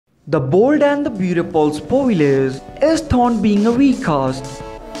The Bold and the Beautiful spoilers. Is Thorne being a recast?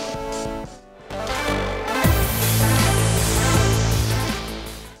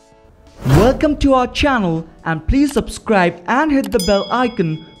 Welcome to our channel and please subscribe and hit the bell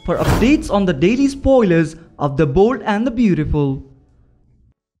icon for updates on the daily spoilers of The Bold and the Beautiful.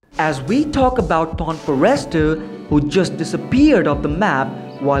 As we talk about Thorne Forrester, who just disappeared off the map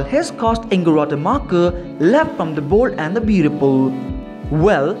while his cast Ingorata Marker left from The Bold and the Beautiful.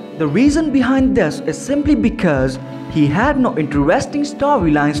 Well, the reason behind this is simply because he had no interesting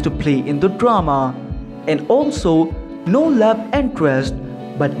storylines to play in the drama and also no love interest.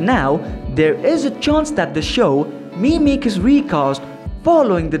 But now, there is a chance that the show may make his recast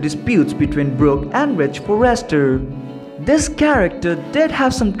following the disputes between Brooke and Ridge Forrester. This character did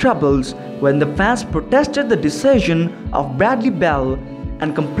have some troubles when the fans protested the decision of Bradley Bell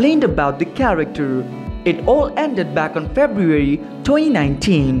and complained about the character. It all ended back on February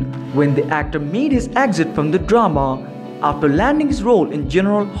 2019 when the actor made his exit from the drama after landing his role in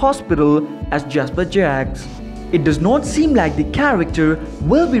General Hospital as Jasper Jacks. It does not seem like the character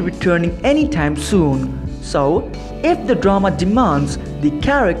will be returning anytime soon. So, if the drama demands the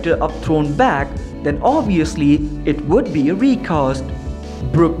character of Thorne back, then obviously it would be a recast.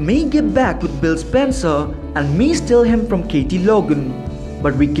 Brooke may get back with Bill Spencer and may steal him from Katie Logan,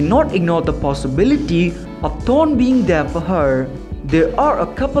 but we cannot ignore the possibility of Thorne being there for her. There are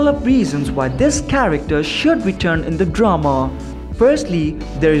a couple of reasons why this character should return in the drama. Firstly,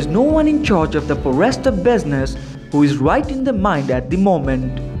 there is no one in charge of the Forrester business who is right in the mind at the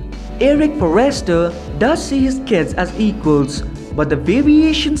moment. Eric Forrester does see his kids as equals, but the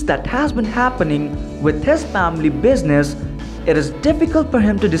variations that has been happening with his family business, it is difficult for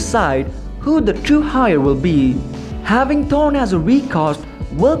him to decide who the true hire will be. Having Thorne as a recast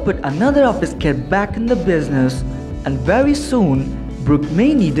will put another of his kids back in the business, and very soon, Brooke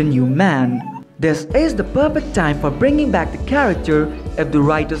may need a new man. This is the perfect time for bringing back the character if the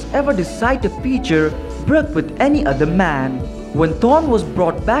writers ever decide to feature Brooke with any other man. When Thorne was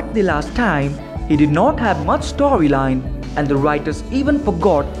brought back the last time, he did not have much storyline, and the writers even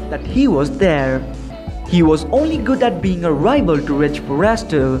forgot that he was there. He was only good at being a rival to Ridge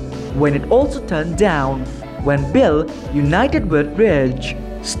Forrester, when it also turned down when Bill united with Ridge.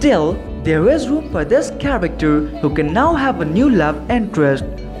 Still, there is room for this character who can now have a new love interest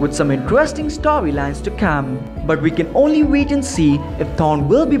with some interesting storylines to come. But we can only wait and see if Thorne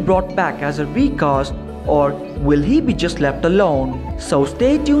will be brought back as a recast or will he be just left alone. So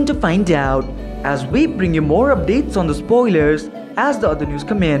stay tuned to find out as we bring you more updates on the spoilers as the other news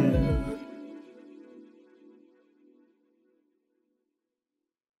come in.